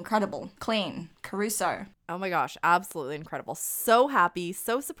 incredible, clean, Caruso. oh my gosh, absolutely incredible. So happy,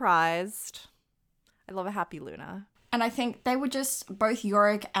 so surprised. I love a happy Luna. And I think they were just, both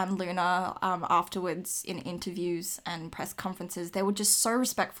Yorick and Luna, afterwards in interviews and press conferences, they were just so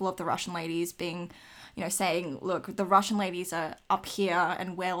respectful of the Russian ladies, being, you know, saying, look, the Russian ladies are up here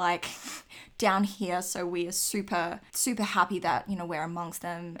and we're like down here. So we are super, super happy that, you know, we're amongst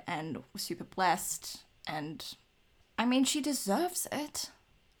them and we're super blessed. And I mean, she deserves it.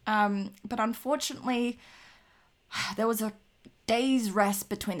 But unfortunately, there was a day's rest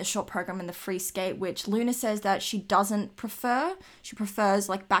between the short program and the free skate, which Luna says that she doesn't prefer. She prefers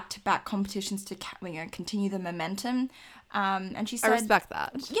like back-to-back competitions to continue the momentum. And she said, I respect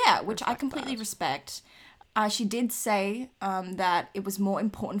that. yeah, which I completely respect. She did say that it was more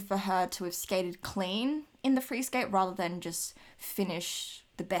important for her to have skated clean in the free skate rather than just finish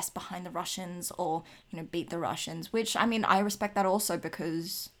the best behind the Russians or, you know, beat the Russians, which, I mean, I respect that also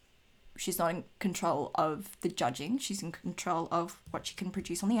because she's not in control of the judging. She's in control of what she can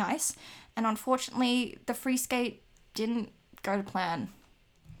produce on the ice. And unfortunately, the free skate didn't go to plan.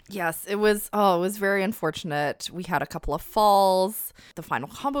 Yes, it was very unfortunate. We had a couple of falls. The final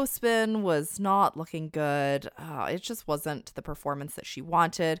combo spin was not looking good. It just wasn't the performance that she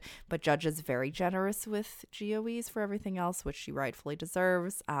wanted, but judges very generous with GOEs for everything else, which she rightfully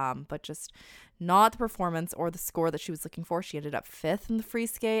deserves, but just not the performance or the score that she was looking for. She ended up 5th in the free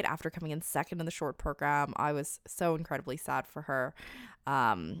skate after coming in 2nd in the short program. I was so incredibly sad for her,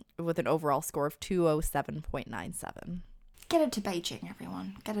 with an overall score of 207.97. Get it to Beijing,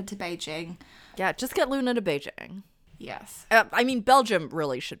 everyone. Get it to Beijing. Yeah, just get Luna to Beijing. Yes. I mean, Belgium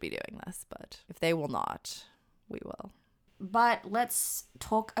really should be doing this, but if they will not, we will. But let's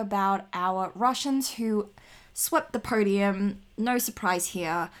talk about our Russians who swept the podium. No surprise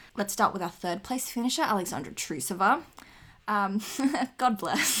here. Let's start with our 3rd place finisher, Alexandra Trusova. God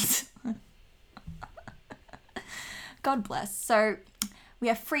bless. God bless. So we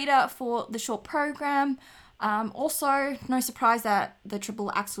have Frida for the short program. Also, no surprise that the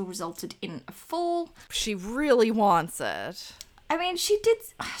triple axel resulted in a fall. She really wants it. I mean, she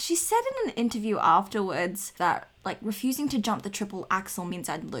said in an interview afterwards that, like, refusing to jump the triple axel means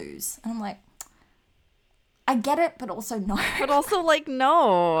I'd lose. And I'm like, I get it, but also no. But also, like,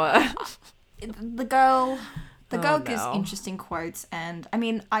 no. The girl gives no. interesting quotes, and I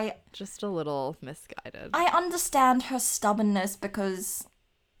mean, Just a little misguided. I understand her stubbornness because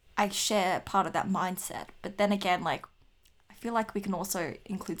I share part of that mindset. But then again, like, I feel like we can also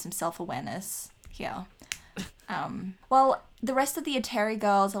include some self-awareness here. Well, the rest of the Atari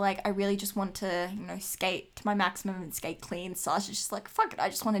girls are like, I really just want to, you know, skate to my maximum and skate clean. Sasha's just like, fuck it, I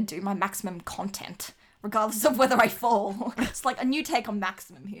just want to do my maximum content, regardless of whether I fall. It's like a new take on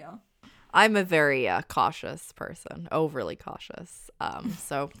maximum here. I'm a very cautious person, overly cautious.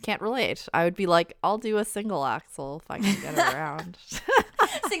 So can't relate. I would be like, I'll do a single axle if I can get it around.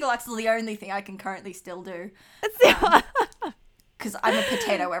 Single axle, the only thing I can currently still do. Because I'm a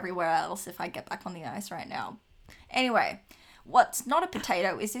potato everywhere else if I get back on the ice right now. Anyway, what's not a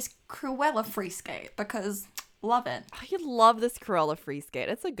potato is this Cruella free skate, because love it. I love this Cruella free skate.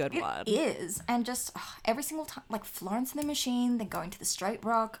 It's a good one. It is. And just every single time, like Florence and the Machine, then going to the straight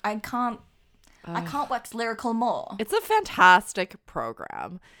rock. I can't wax lyrical more. It's a fantastic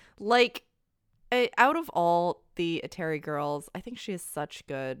program. Like, out of all the Atari girls, I think she is such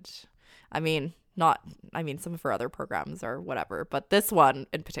good. I mean, some of her other programs or whatever, but this one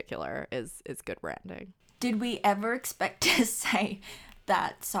in particular is good branding. Did we ever expect to say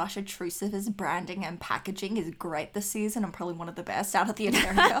that Sasha Trusova's branding and packaging is great this season and probably one of the best out of the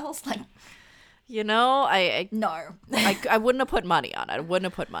Atari girls? Like, you know, no. I wouldn't have put money on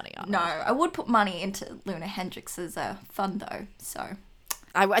it. No, I would put money into Luna Hendricks' fund though. So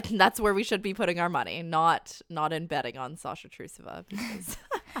that's where we should be putting our money, not in betting on Sasha Trusova,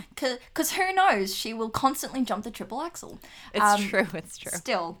 because who knows, she will constantly jump the triple axel. It's true.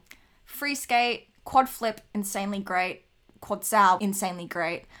 Still, free skate, quad flip, insanely great. Quad sal, insanely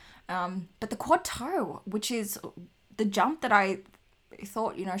great. But the quad toe, which is the jump that I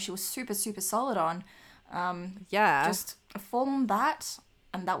thought, you know, she was super, super solid on. Yeah. Just a fall on that,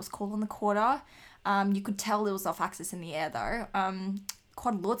 and that was called on the quarter. You could tell it was off axis in the air though.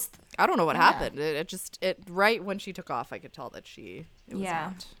 Quad Lutz. I don't know what Yeah. happened. It right when she took off, I could tell that it was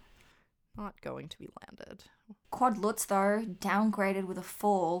Yeah. not going to be landed. Quad Lutz though downgraded with a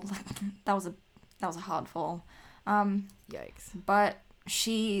fall. that was a hard fall. Yikes. But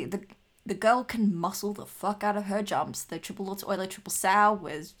the girl can muscle the fuck out of her jumps. The triple Lutz Euler triple sow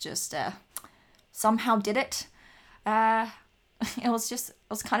was just somehow did it. It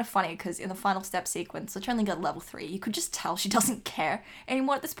was kind of funny because in the final step sequence, which only got level 3, you could just tell she doesn't care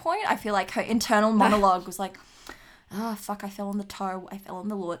anymore at this point. I feel like her internal monologue was like, "Ah, fuck! I fell on the toe. I fell on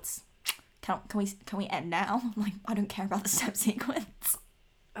the Lutz. Can we end now? Like, I don't care about the step sequence."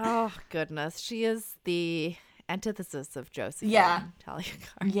 Oh goodness, she is the antithesis of Josephine. Yeah.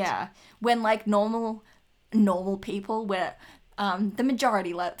 Talliagard. Yeah, when like normal people, where the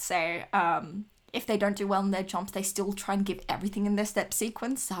majority, let's say, if they don't do well in their jumps, they still try and give everything in their step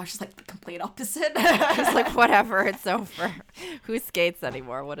sequence. So I was just like the complete opposite. Just like, whatever, it's over. Who skates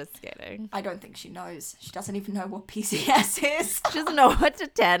anymore? What is skating? I don't think she knows. She doesn't even know what PCS is. She doesn't know what to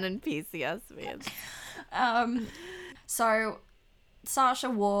 10 and PCS means. So Sasha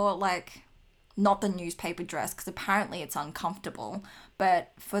wore like not the newspaper dress because apparently it's uncomfortable.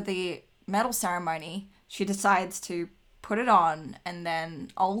 But for the medal ceremony, she decides to put it on, and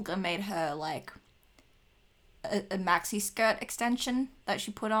then Olga made her like a maxi skirt extension that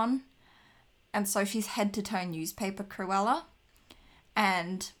she put on, and so she's head to toe newspaper Cruella.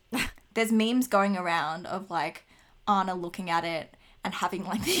 And there's memes going around of like Anna looking at it and having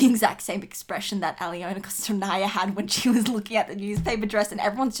like the exact same expression that Aliona Kostornaya had when she was looking at the newspaper dress, and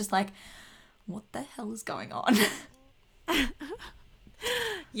everyone's just like, what the hell is going on?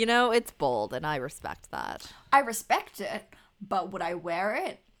 You know, it's bold, and I respect that. I respect it, but would I wear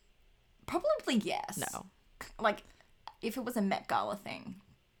it? Probably yes. No. Like, if it was a Met Gala thing,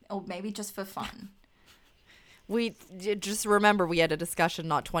 or maybe just for fun. We just remember we had a discussion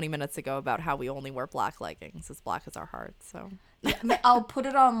not 20 minutes ago about how we only wear black leggings, as black as our hearts. So Yeah, I'll put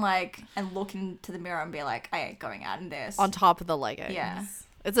it on, like, and look into the mirror and be like, I ain't going out in this. on top of the leggings. Yeah.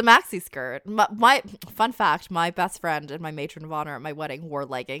 It's a maxi skirt. My fun fact, my best friend and my matron of honor at my wedding wore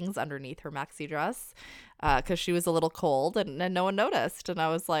leggings underneath her maxi dress because she was a little cold and no one noticed. And I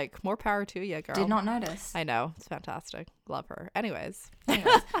was like, more power to you, girl. Did not notice. I know. It's fantastic. Love her. Anyways.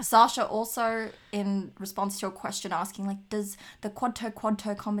 Sasha also, in response to a question asking, like, does the quad-toe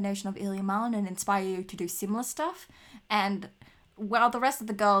combination of Ilya Malinin inspire you to do similar stuff? And while the rest of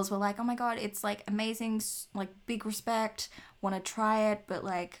the girls were like, oh my god, it's like amazing, like big respect, want to try it, but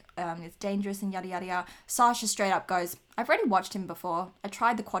like it's dangerous and yada yada yada, Sasha straight up goes, I've already watched him before. I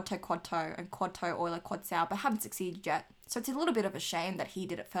tried the quad toe and quad toe Euler quad sow, but haven't succeeded yet. So it's a little bit of a shame that he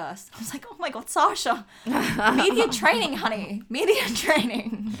did it first. I was like, oh my god, Sasha, media training, honey, media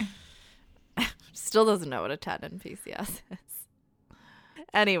training. Still doesn't know what a 10 in PCS is.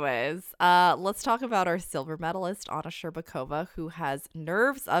 Anyways, let's talk about our silver medalist, Anna Sherbakova, who has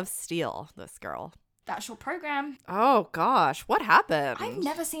nerves of steel, this girl. That short program. Oh, gosh. What happened? I've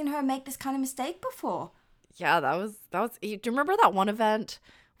never seen her make this kind of mistake before. Yeah, that was. Do you remember that one event?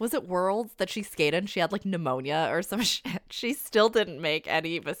 Was it Worlds that she skated and she had like pneumonia or some shit? She still didn't make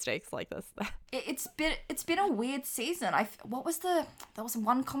any mistakes like this. It's been a weird season. There was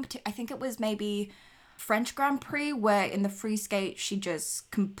one competition. I think it was maybe French Grand Prix where in the free skate she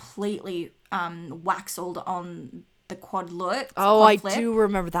just completely waxeled on the quad Lutz. Oh, I do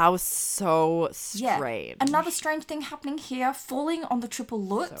remember. That was so strange. Another strange thing happening here, falling on the triple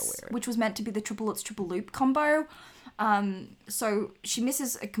Lutz, So weird. which was meant to be the triple Lutz triple loop combo. So she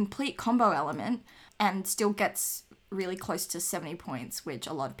misses a complete combo element and still gets really close to 70 points, which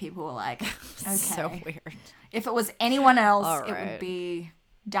a lot of people were like, okay. So weird. If it was anyone else, All it would right. be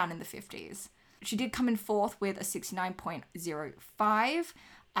down in the 50s. She did come in fourth with a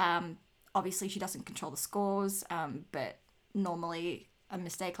 69.05. Obviously, she doesn't control the scores, but normally a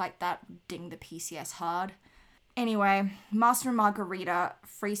mistake like that would ding the PCS hard. Anyway, Master and Margarita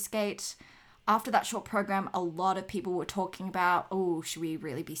free skate. After that short program, a lot of people were talking about, oh, should we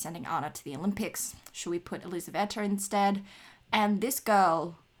really be sending Anna to the Olympics? Should we put Elizaveta instead? And this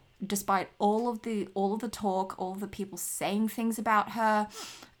girl, despite all of the talk, all of the people saying things about her,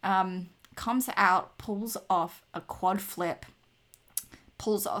 comes out, pulls off a quad flip,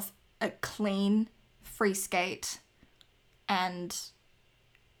 pulls off a clean free skate, and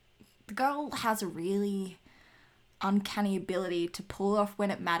the girl has a really uncanny ability to pull it off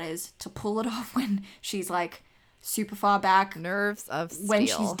when it matters, to pull it off when she's like super far back, Nerves of steel. when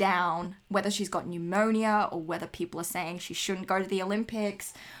she's down, whether she's got pneumonia or whether people are saying she shouldn't go to the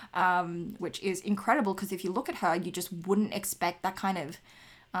Olympics, which is incredible because if you look at her, you just wouldn't expect that kind of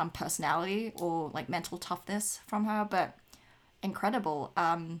personality or like mental toughness from her, but incredible.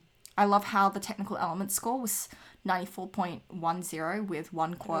 I love how the technical element score was 94.10 with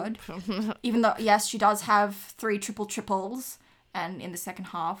one quad. Even though, yes, she does have 3 triples, and in the second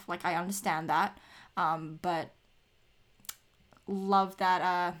half, like, I understand that. But love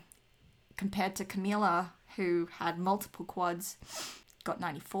that compared to Camila, who had multiple quads, got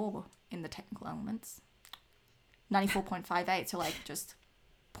 94 in the technical elements. 94.58, so like just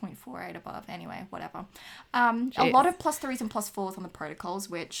 0.48 above. Anyway, whatever. A lot of +3s and +4s on the protocols,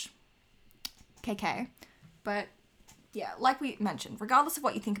 which KK. But yeah, like we mentioned, regardless of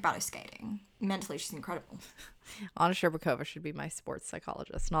what you think about her skating, mentally she's incredible. Anna Sherbakova should be my sports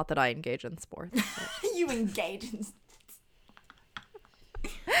psychologist. Not that I engage in sports. You engage in.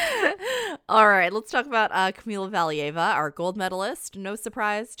 All right, let's talk about Kamila Valieva, our gold medalist. No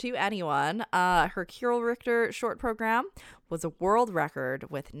surprise to anyone. Her Kirill Richter short program was a world record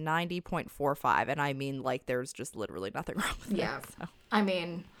with 90.45. And I mean, like, there's just literally nothing wrong with it. So. I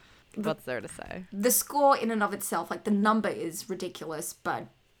mean, what's there to say? The score in and of itself, like, the number is ridiculous, but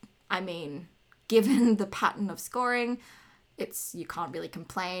I mean, given the pattern of scoring, you can't really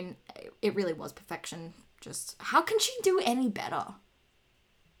complain. It really was perfection. Just, how can she do any better?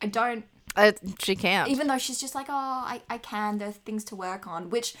 I don't. She can't. Even though she's just like, oh, I can. There's things to work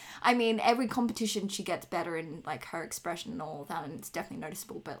on. Which, I mean, every competition she gets better in, like, her expression and all of that, and it's definitely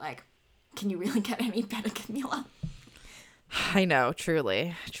noticeable. But, like, can you really get any better, Camila? I know,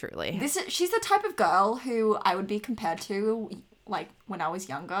 truly. She's the type of girl who I would be compared to, like, when I was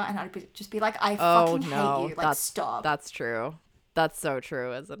younger, and I'd just be like, I fucking hate you. Like, stop. That's true. That's so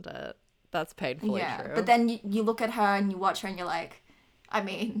true, isn't it? That's painfully true. But then you look at her and you watch her and you're like, I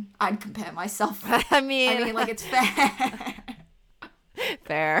mean, I'd compare myself. I mean, like, it's fair.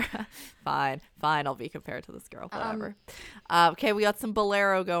 Fair. Fine, I'll be compared to this girl. Whatever. Okay, we got some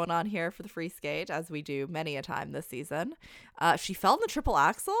bolero going on here for the free skate, as we do many a time this season. She fell in the triple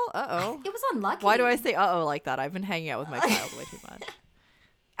axel. Uh-oh. It was unlucky. Why do I say uh-oh like that? I've been hanging out with my child way too much.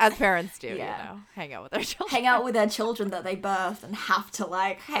 As parents do, hang out with their children. Hang out with their children that they birthed and have to,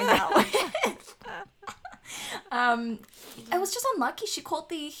 like, hang out with. It was just unlucky. She caught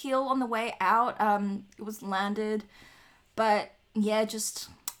the heel on the way out. It was landed. But, yeah, just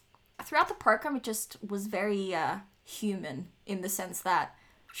throughout the program, it just was very human in the sense that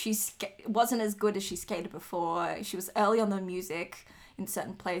she wasn't as good as she skated before. She was early on the music in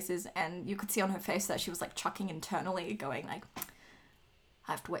certain places, and you could see on her face that she was, like, chucking internally, going, like,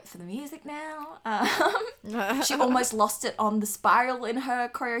 I have to wait for the music now. She almost lost it on the spiral in her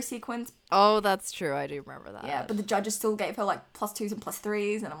choreo sequence. Oh, that's true. I do remember that. Yeah, but the judges still gave her, like, +2s and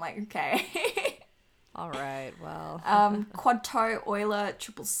 +3s, and I'm like, okay. All right, well. Quad toe, Euler,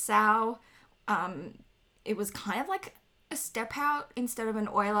 triple sow. It was kind of like a step out instead of an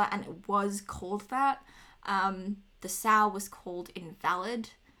Euler, and it was called that. The sow was called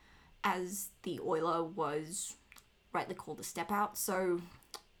invalid, as the Euler was rightly called a step out. So,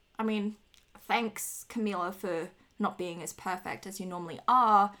 I mean, thanks, Camila, for not being as perfect as you normally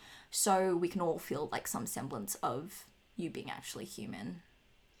are, so we can all feel like some semblance of you being actually human.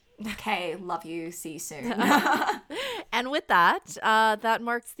 Okay, love you, see you soon. And with that, that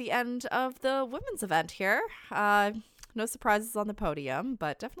marks the end of the women's event here. No surprises on the podium,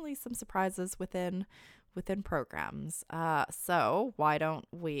 but definitely some surprises within programs. So why don't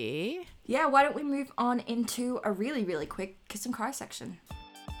we move on into a really, really quick kiss and cry section.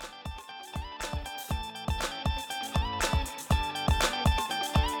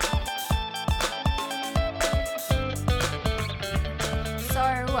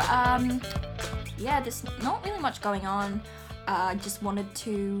 There's not really much going on. I just wanted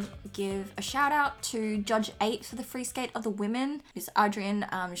to give a shout out to Judge 8 for the free skate of the women. It's Adrian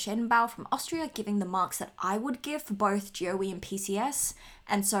Scheidenbauer from Austria, giving the marks that I would give for both GOE and PCS.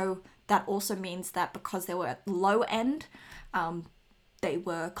 And so that also means that because they were at the low end, they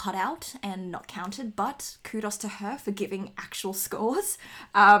were cut out and not counted, but kudos to her for giving actual scores.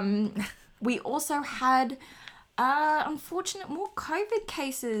 We also had unfortunate more COVID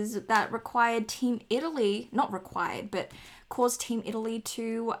cases that required Team Italy, not required, but caused Team Italy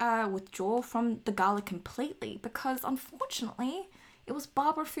to withdraw from the gala completely, because unfortunately it was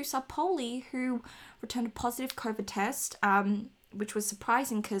Barbara Fusar-Poli who returned a positive COVID test, which was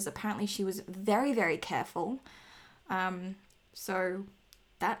surprising because apparently she was very, very careful. So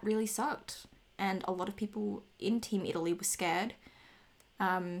that really sucked, and a lot of people in Team Italy were scared.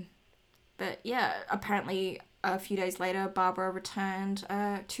 But yeah, apparently a few days later, Barbara returned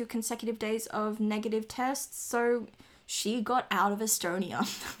 2 consecutive days of negative tests, so she got out of Estonia.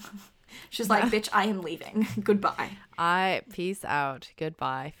 She's like, bitch, I am leaving. Goodbye. Peace out.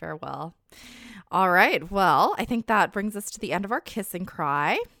 Goodbye. Farewell. All right. Well, I think that brings us to the end of our kiss and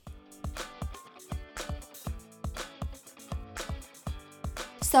cry.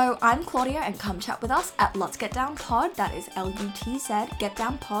 So I'm Claudia, and come chat with us at Let's Get Down Pod. That is LUTZ Get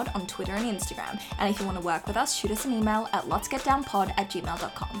Down Pod on Twitter and Instagram. And if you want to work with us, shoot us an email at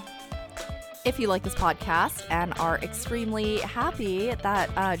letsgetdownpod@gmail.com. If you like this podcast and are extremely happy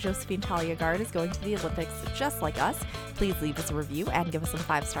that Josephine Talia-Gard is going to the Olympics just like us, please leave us a review and give us some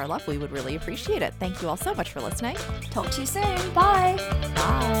 5-star love. We would really appreciate it. Thank you all so much for listening. Talk to you soon. Bye.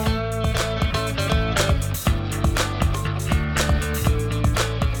 Bye.